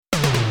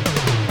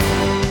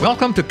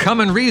Welcome to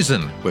Come and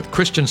Reason with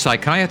Christian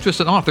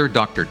psychiatrist and author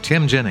Dr.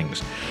 Tim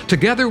Jennings.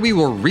 Together we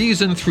will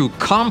reason through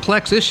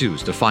complex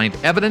issues to find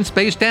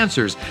evidence-based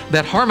answers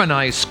that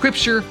harmonize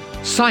Scripture,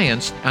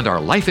 science, and our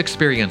life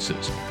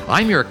experiences.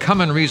 I'm your Come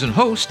and Reason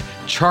host,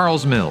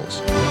 Charles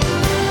Mills.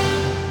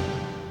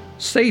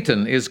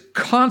 Satan is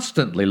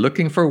constantly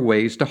looking for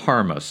ways to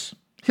harm us.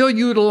 He'll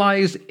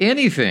utilize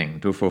anything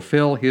to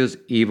fulfill his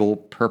evil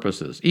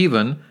purposes,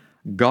 even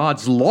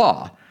God's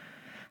law.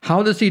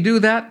 How does he do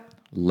that?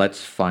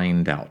 Let's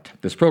find out.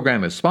 This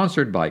program is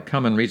sponsored by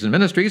Come and Reason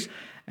Ministries,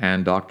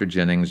 and Dr.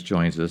 Jennings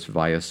joins us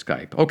via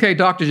Skype. Okay,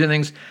 Dr.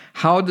 Jennings,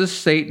 how does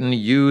Satan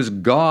use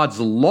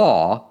God's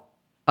law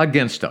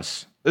against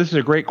us? This is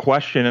a great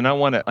question, and I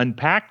want to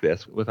unpack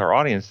this with our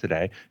audience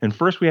today. And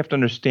first, we have to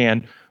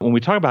understand, when we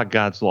talk about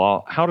God's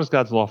law, how does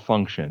God's law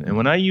function? And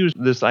when I use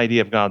this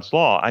idea of God's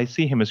law, I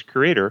see him as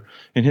creator,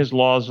 and his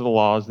laws are the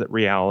laws that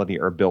reality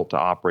are built to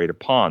operate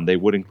upon. They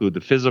would include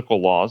the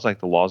physical laws,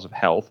 like the laws of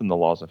health and the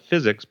laws of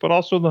physics, but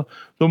also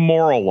the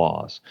moral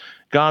laws.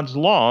 God's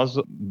laws,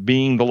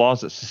 being the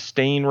laws that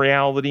sustain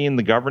reality and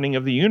the governing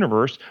of the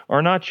universe,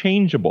 are not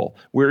changeable.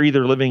 We're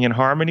either living in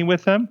harmony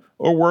with them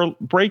or we're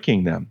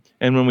breaking them.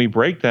 And when we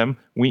break them,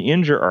 we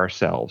injure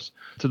ourselves.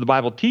 So the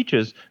Bible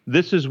teaches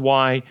this is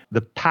why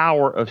the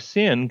power of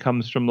sin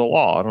comes from the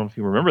law. I don't know if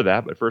you remember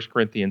that, but 1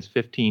 Corinthians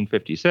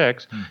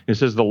 15:56, it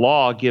says the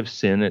law gives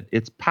sin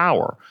its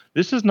power.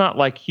 This is not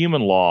like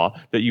human law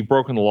that you've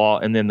broken the law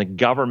and then the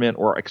government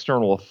or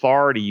external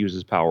authority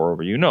uses power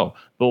over you. No,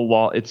 the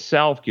law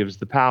itself gives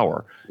the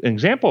power. An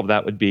example of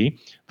that would be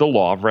the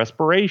law of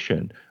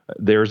respiration.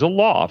 There's a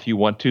law. If you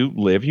want to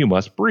live, you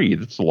must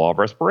breathe. It's the law of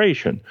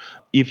respiration.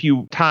 If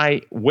you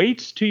tie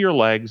weights to your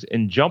legs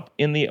and jump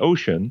in the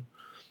ocean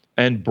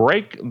and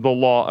break the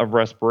law of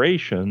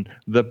respiration,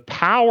 the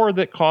power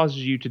that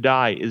causes you to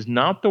die is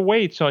not the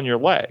weights on your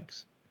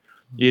legs.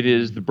 It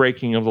is the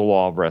breaking of the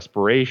law of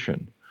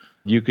respiration.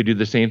 You could do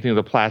the same thing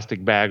with a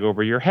plastic bag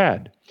over your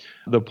head.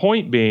 The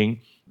point being,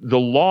 the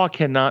law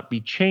cannot be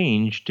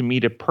changed to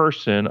meet a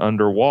person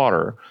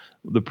underwater.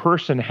 The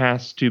person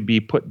has to be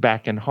put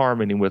back in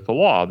harmony with the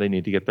law. They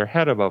need to get their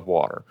head above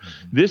water.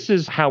 This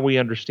is how we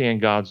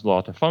understand God's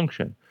law to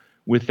function.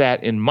 With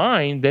that in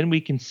mind, then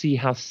we can see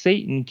how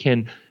Satan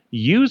can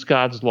use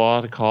God's law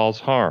to cause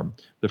harm.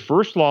 The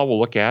first law we'll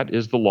look at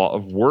is the law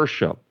of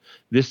worship.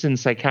 This in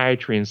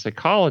psychiatry and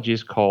psychology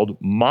is called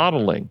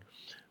modeling.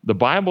 The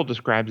Bible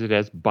describes it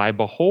as by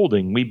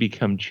beholding, we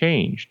become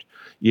changed.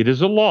 It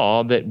is a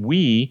law that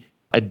we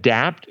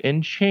adapt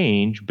and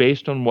change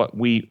based on what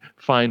we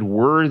find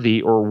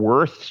worthy or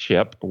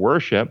worship,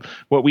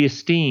 what we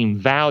esteem,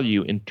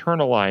 value,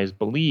 internalize,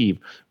 believe.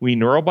 We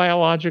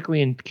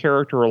neurobiologically and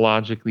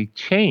characterologically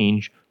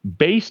change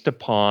based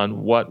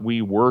upon what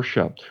we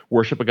worship.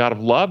 Worship a God of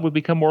love, we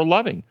become more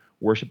loving.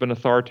 Worship an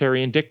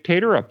authoritarian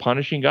dictator, a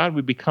punishing God,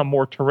 we become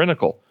more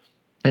tyrannical.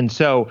 And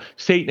so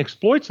Satan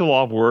exploits the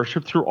law of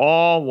worship through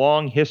all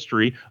long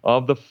history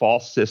of the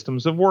false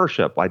systems of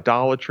worship,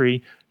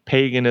 idolatry,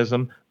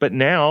 paganism, but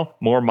now,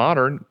 more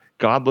modern,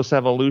 godless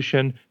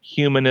evolution,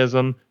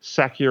 humanism,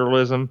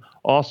 secularism,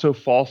 also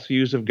false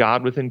views of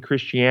God within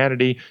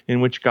Christianity,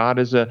 in which God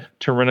is a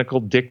tyrannical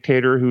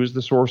dictator who is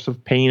the source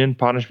of pain and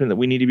punishment that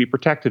we need to be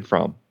protected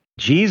from.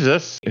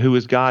 Jesus, who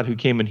is God who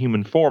came in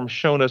human form,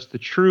 shown us the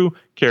true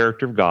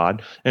character of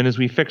God. And as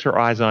we fix our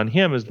eyes on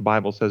him, as the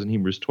Bible says in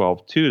Hebrews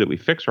 12:2, that we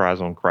fix our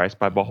eyes on Christ,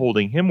 by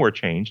beholding him we're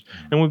changed,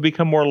 and we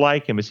become more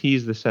like him as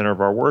he's the center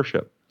of our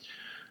worship.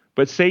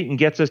 But Satan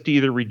gets us to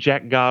either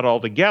reject God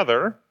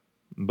altogether,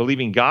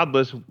 believing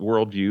godless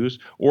worldviews,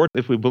 or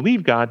if we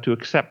believe God, to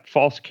accept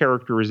false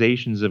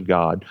characterizations of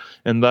God.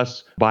 And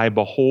thus, by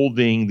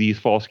beholding these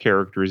false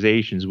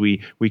characterizations, we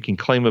can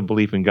claim a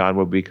belief in God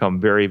will become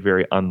very,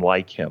 very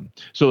unlike him.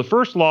 So the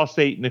first law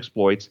Satan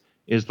exploits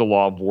is the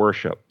law of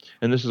worship.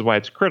 And this is why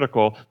it's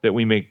critical that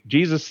we make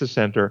Jesus the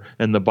center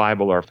and the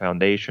Bible our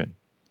foundation.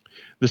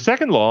 The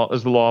second law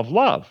is the law of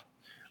love.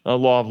 The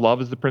law of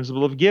love is the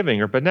principle of giving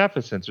or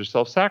beneficence or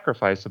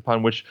self-sacrifice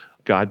upon which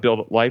God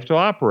built life to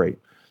operate.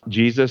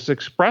 Jesus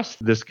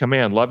expressed this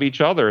command, love each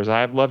other as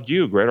I have loved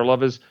you. Greater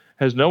love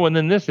has no one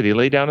than this, that he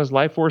laid down his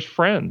life for his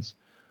friends.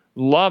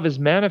 Love is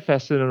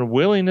manifested in a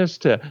willingness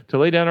to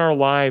lay down our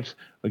lives,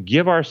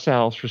 give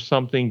ourselves for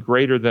something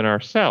greater than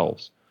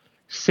ourselves.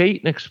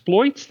 Satan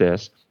exploits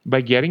this by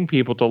getting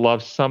people to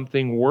love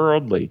something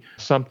worldly,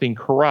 something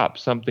corrupt,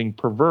 something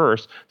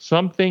perverse,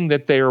 something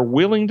that they are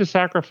willing to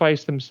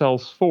sacrifice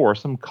themselves for,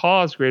 some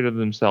cause greater than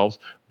themselves,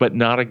 but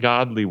not a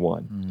godly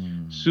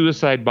one.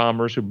 Suicide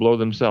bombers who blow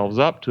themselves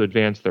up to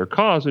advance their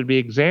cause would be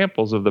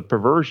examples of the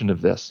perversion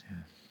of this.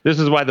 This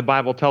is why the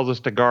Bible tells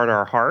us to guard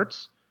our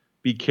hearts,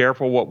 be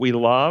careful what we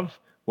love,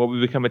 what we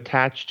become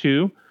attached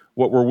to,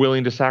 what we're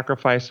willing to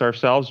sacrifice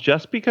ourselves.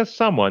 Just because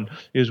someone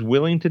is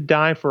willing to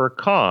die for a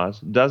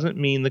cause doesn't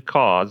mean the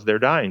cause they're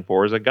dying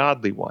for is a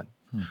godly one.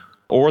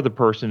 Or the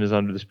person is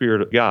under the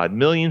Spirit of God.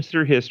 Millions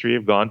through history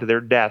have gone to their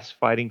deaths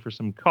fighting for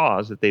some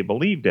cause that they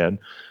believed in,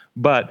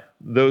 but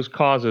those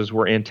causes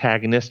were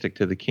antagonistic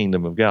to the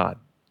kingdom of God.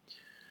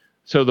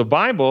 So the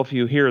Bible, if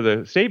you hear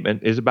the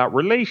statement, is about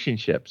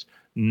relationships,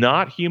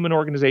 not human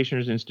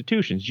organizations or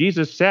institutions.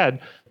 Jesus said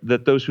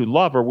that those who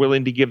love are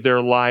willing to give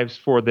their lives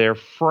for their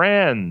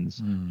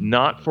friends,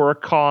 not for a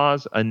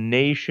cause, a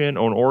nation,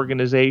 or an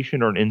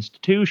organization, or an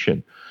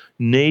institution.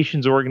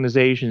 Nations,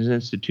 organizations, and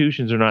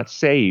institutions are not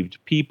saved.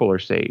 People are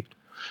saved.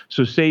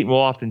 So Satan will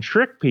often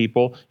trick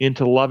people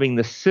into loving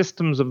the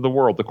systems of the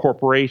world, the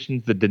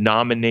corporations, the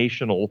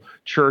denominational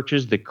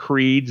churches, the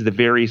creeds, the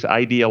various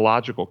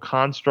ideological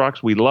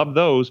constructs. We love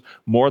those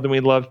more than we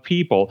love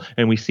people,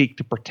 and we seek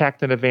to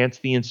protect and advance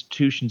the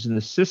institutions and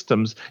the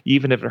systems,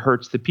 even if it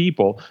hurts the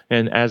people.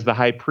 And as the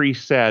high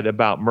priest said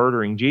about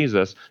murdering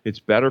Jesus,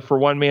 it's better for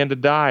one man to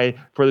die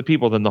for the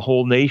people than the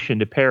whole nation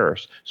to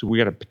perish. So we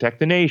got to protect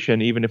the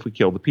nation, even if we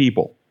kill the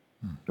people,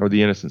 or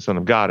the innocent Son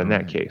of God in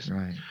that case.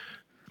 Right.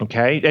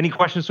 Okay. Any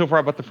questions so far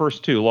about the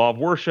first two? Law of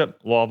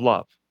worship, law of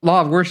love. Law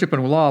of worship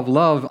and law of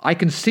love, I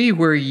can see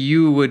where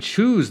you would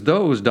choose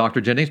those, Dr.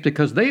 Jennings,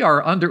 because they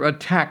are under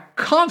attack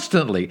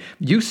constantly.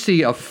 You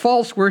see a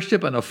false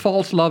worship and a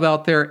false love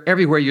out there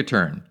everywhere you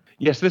turn.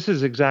 Yes, this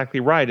is exactly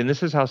right. And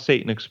this is how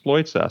Satan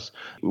exploits us.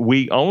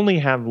 We only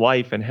have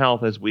life and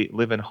health as we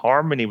live in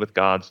harmony with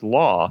God's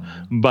law.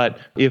 But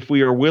if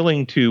we are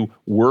willing to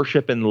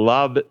worship and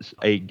love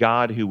a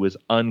God who is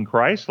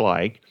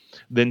un-Christ-like,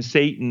 then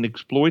Satan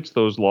exploits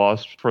those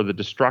laws for the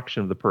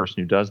destruction of the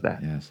person who does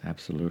that. Yes,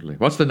 absolutely.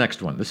 What's the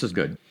next one? This is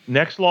good.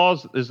 Next law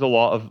is the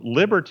law of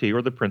liberty,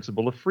 or the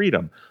principle of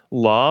freedom.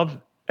 Love,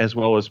 as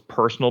well as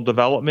personal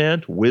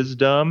development,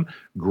 wisdom,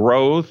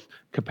 growth,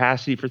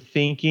 capacity for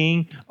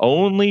thinking,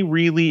 only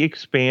really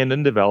expand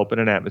and develop in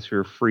an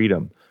atmosphere of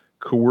freedom.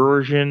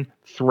 Coercion,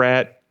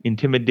 threat,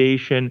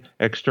 intimidation,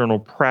 external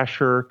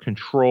pressure,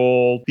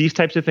 control, these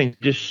types of things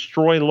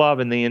destroy love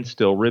and they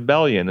instill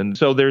rebellion. And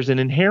so there's an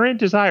inherent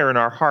desire in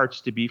our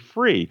hearts to be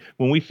free.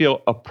 When we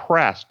feel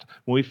oppressed,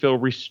 when we feel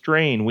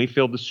restrained, we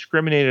feel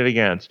discriminated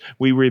against,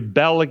 we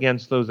rebel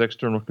against those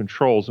external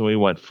controls and we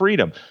want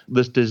freedom.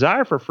 This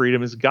desire for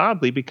freedom is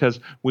godly because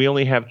we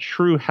only have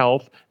true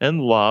health and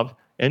love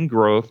and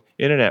growth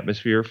in an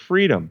atmosphere of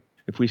freedom.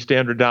 If we stay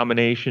under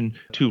domination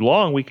too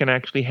long, we can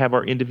actually have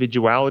our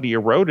individuality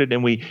eroded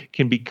and we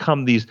can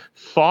become these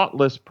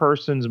thoughtless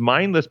persons,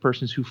 mindless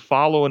persons who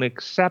follow and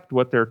accept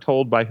what they're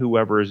told by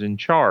whoever is in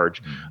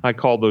charge. I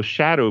call those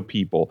shadow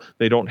people.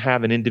 They don't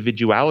have an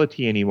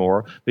individuality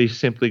anymore. They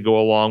simply go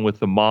along with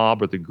the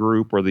mob or the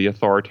group or the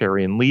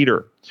authoritarian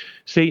leader.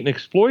 Satan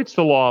exploits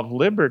the law of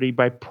liberty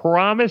by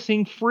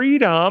promising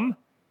freedom,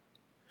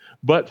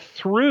 but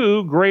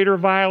through greater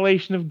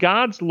violation of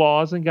God's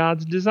laws and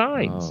God's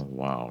designs. Oh,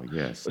 wow,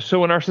 yes.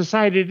 So in our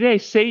society today,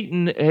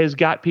 Satan has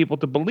got people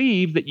to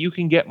believe that you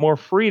can get more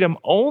freedom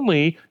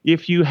only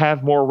if you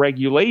have more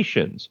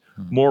regulations,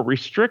 more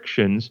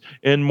restrictions,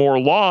 and more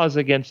laws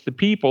against the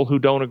people who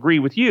don't agree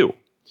with you.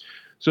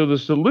 So the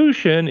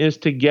solution is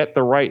to get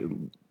the right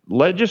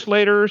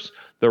legislators,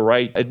 the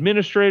right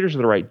administrators,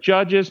 the right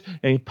judges,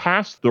 and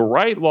pass the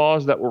right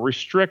laws that will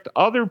restrict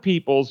other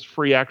people's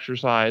free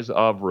exercise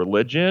of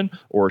religion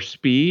or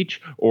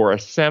speech or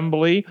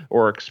assembly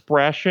or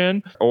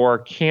expression, or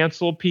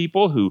cancel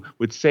people who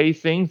would say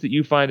things that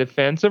you find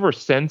offensive, or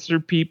censor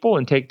people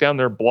and take down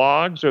their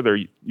blogs or their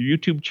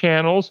YouTube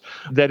channels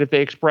that if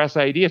they express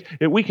ideas.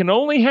 We can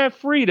only have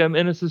freedom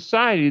in a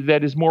society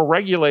that is more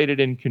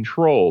regulated and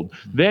controlled.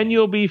 Then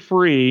you'll be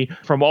free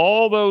from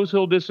all those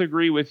who'll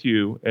disagree with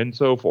you and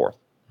so forth.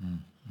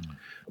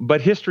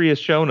 But history has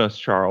shown us,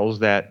 Charles,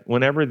 that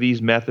whenever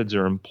these methods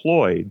are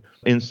employed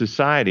in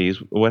societies,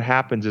 what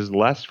happens is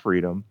less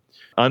freedom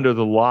under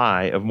the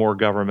lie of more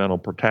governmental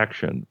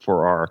protection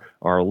for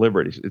our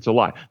liberties. It's a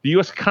lie. The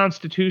U.S.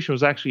 Constitution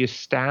was actually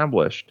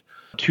established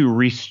to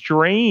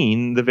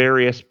restrain the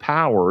various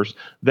powers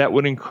that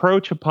would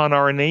encroach upon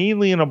our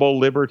inalienable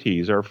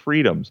liberties, our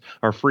freedoms,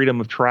 our freedom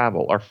of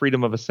travel, our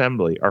freedom of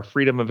assembly, our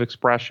freedom of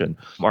expression,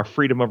 our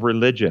freedom of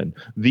religion.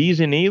 These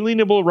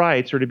inalienable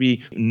rights are to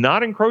be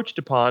not encroached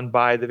upon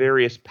by the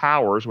various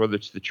powers, whether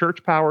it's the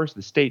church powers,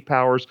 the state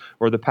powers,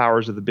 or the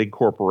powers of the big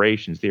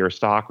corporations, the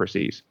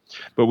aristocracies.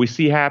 But we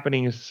see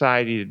happening in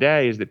society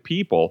today is that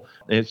people,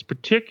 and it's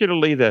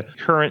particularly the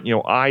current,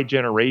 I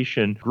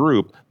generation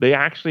group, they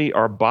actually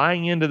are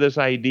buying into this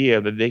idea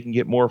that they can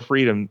get more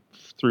freedom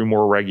through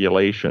more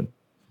regulation.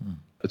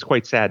 It's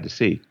quite sad to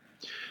see.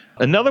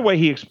 Another way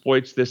he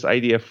exploits this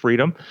idea of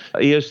freedom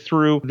is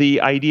through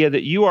the idea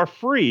that you are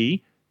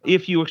free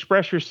if you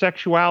express your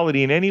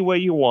sexuality in any way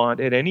you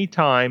want at any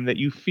time that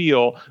you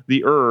feel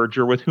the urge,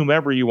 or with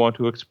whomever you want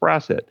to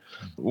express it.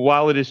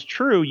 While it is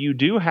true you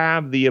do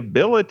have the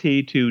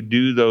ability to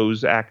do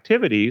those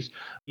activities,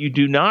 you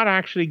do not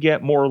actually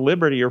get more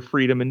liberty or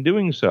freedom in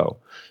doing so.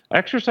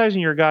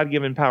 Exercising your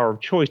God-given power of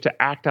choice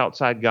to act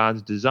outside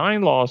God's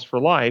design laws for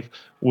life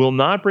will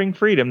not bring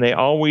freedom. They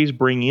always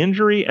bring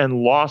injury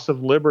and loss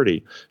of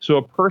liberty. So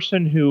a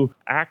person who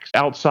acts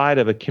outside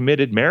of a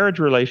committed marriage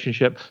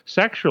relationship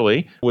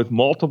sexually with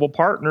multiple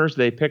partners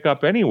they pick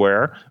up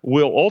anywhere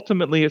will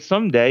ultimately at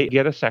some day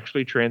get a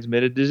sexually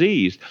transmitted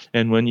disease.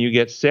 And when you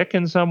get sick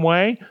in some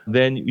way,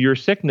 then your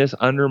sickness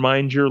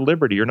undermines your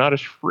liberty. You're not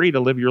as free to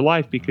live your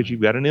life because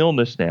you've got an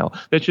illness now.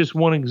 That's just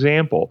one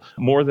example.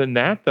 More than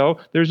that, though,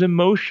 there's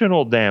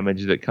emotional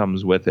damage that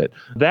comes with it.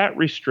 That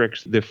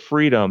restricts the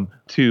freedom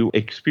to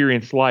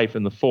experience life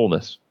in the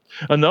fullness.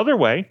 Another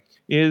way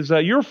is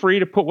you're free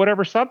to put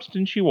whatever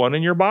substance you want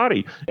in your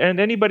body. And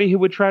anybody who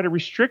would try to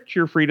restrict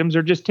your freedoms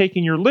are just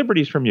taking your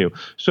liberties from you.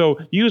 So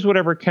use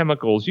whatever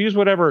chemicals, use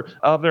whatever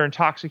other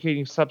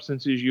intoxicating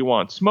substances you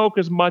want. Smoke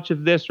as much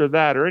of this or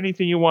that or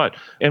anything you want.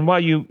 And while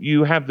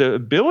you have the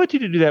ability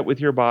to do that with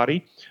your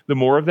body, the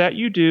more of that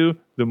you do,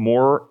 the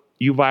more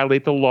you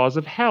violate the laws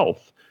of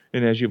health.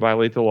 And as you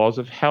violate the laws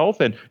of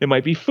health, and it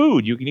might be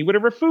food, you can eat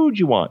whatever food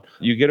you want.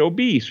 You get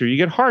obese, or you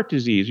get heart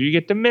disease, or you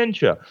get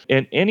dementia.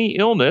 And any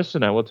illness,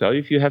 and I will tell you,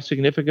 if you have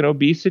significant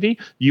obesity,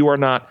 you are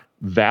not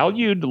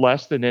valued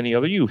less than any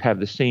other. You have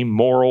the same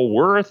moral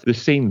worth, the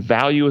same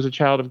value as a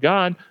child of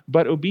God,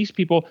 but obese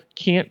people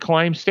can't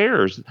climb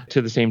stairs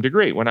to the same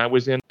degree. When I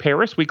was in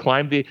Paris, we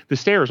climbed the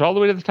stairs all the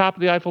way to the top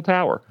of the Eiffel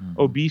Tower.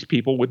 Obese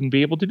people wouldn't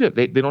be able to do it.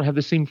 They don't have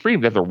the same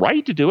freedom. They have the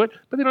right to do it,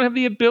 but they don't have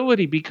the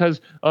ability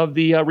because of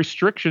the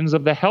restrictions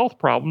of the health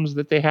problems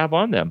that they have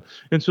on them.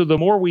 And so the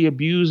more we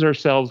abuse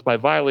ourselves by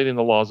violating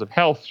the laws of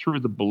health through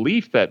the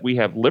belief that we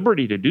have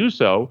liberty to do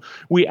so,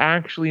 we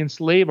actually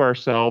enslave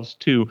ourselves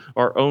to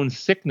our own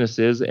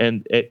sicknesses,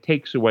 and it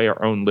takes away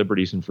our own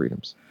liberties and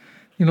freedoms.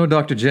 You know,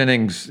 Dr.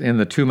 Jennings, in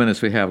the 2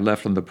 minutes we have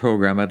left on the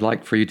program, I'd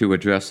like for you to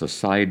address a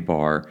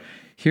sidebar.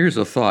 Here's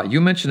a thought. You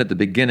mentioned at the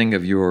beginning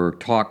of your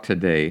talk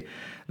today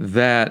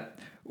that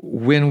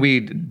when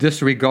we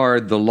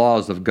disregard the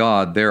laws of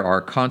God, there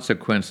are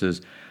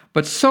consequences.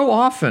 But so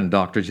often,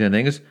 Dr.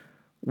 Jennings,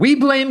 we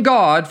blame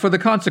God for the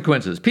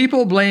consequences.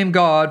 People blame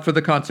God for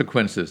the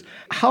consequences.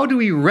 How do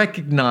we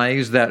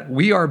recognize that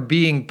we are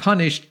being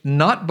punished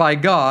not by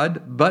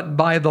God, but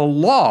by the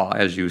law,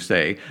 as you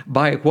say,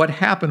 by what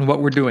happened,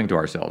 what we're doing to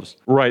ourselves?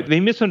 Right. They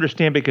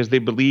misunderstand because they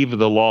believe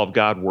the law of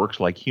God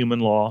works like human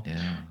law.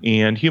 Yeah.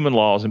 And human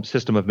law is a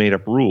system of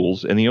made-up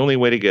rules. And the only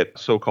way to get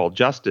so-called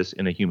justice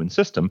in a human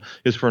system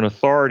is for an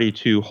authority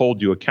to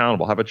hold you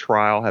accountable, have a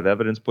trial, have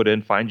evidence put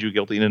in, find you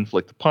guilty, and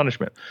inflict the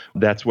punishment.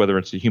 That's whether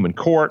it's a human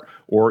court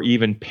or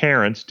even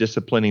parents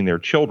disciplining their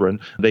children,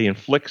 they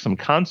inflict some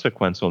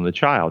consequence on the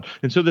child.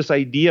 And so this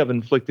idea of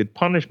inflicted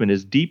punishment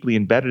is deeply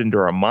embedded into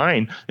our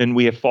mind, and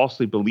we have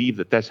falsely believed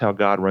that that's how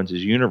God runs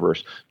his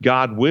universe.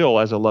 God will,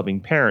 as a loving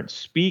parent,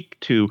 speak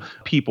to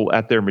people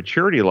at their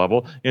maturity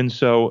level, and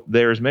so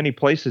there's many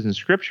places in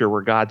Scripture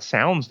where God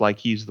sounds like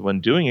he's the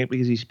one doing it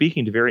because he's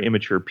speaking to very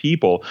immature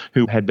people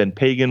who had been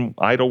pagan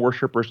idol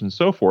worshipers and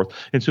so forth.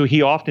 And so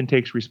he often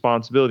takes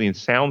responsibility and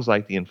sounds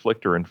like the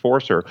inflictor,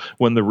 enforcer,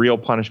 when the real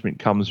punishment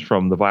comes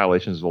from the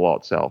violations of the law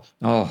itself.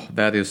 Oh,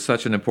 that is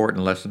such an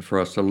important lesson for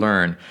us to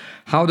learn.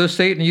 How does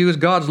Satan use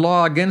God's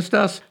law against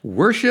us?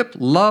 Worship,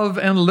 love,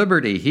 and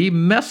liberty. He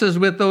messes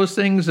with those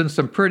things in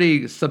some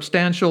pretty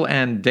substantial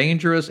and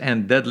dangerous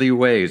and deadly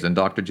ways. And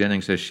Dr.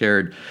 Jennings has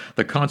shared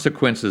the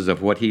consequences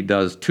of what he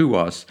does to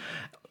us.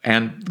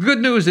 And the good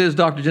news is,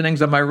 Dr.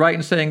 Jennings, am I right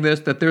in saying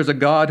this, that there's a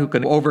God who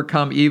can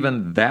overcome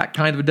even that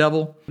kind of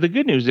devil? The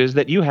good news is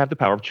that you have the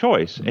power of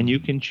choice, and you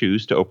can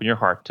choose to open your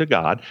heart to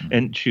God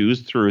and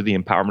choose through the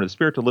empowerment of the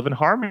Spirit to live in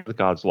harmony with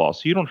God's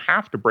laws. So you don't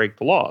have to break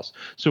the laws.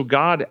 So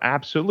God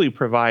absolutely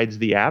provides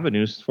the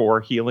avenues for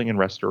healing and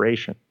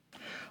restoration.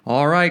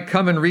 All right,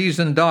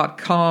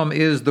 ComeAndReason.com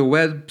is the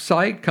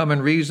website. Come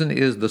and Reason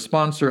is the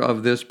sponsor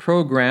of this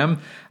program.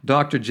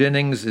 Dr.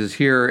 Jennings is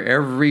here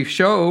every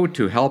show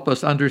to help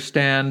us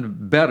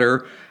understand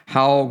better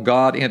how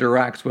God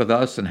interacts with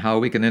us and how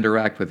we can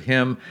interact with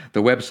him.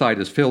 The website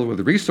is filled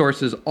with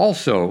resources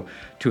also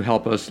to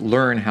help us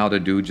learn how to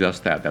do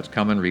just that. That's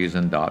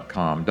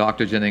ComeAndReason.com.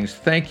 Dr. Jennings,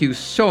 thank you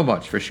so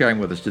much for sharing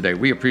with us today.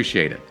 We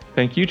appreciate it.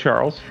 Thank you,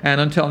 Charles. And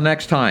until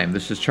next time,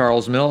 this is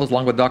Charles Mills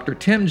along with Dr.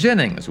 Tim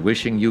Jennings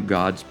wishing you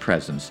God's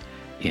presence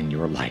in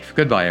your life.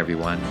 Goodbye,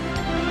 everyone.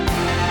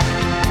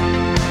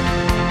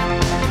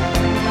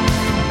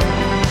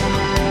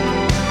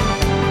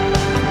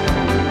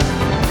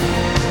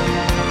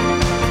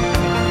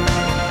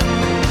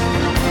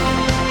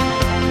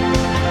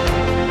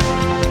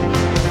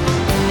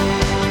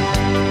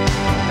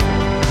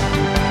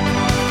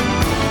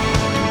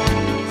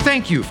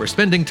 Thank you for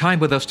spending time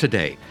with us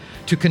today.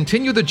 To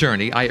continue the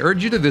journey, I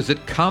urge you to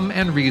visit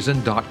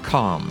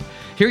ComeAndReason.com.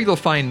 Here you'll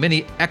find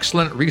many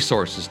excellent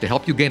resources to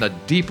help you gain a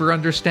deeper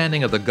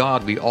understanding of the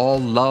God we all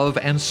love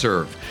and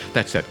serve.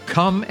 That's at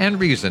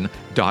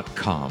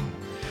ComeAndReason.com.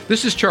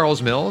 This is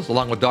Charles Mills,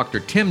 along with Dr.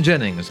 Tim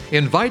Jennings,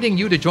 inviting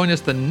you to join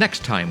us the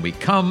next time we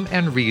come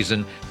and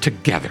reason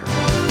together.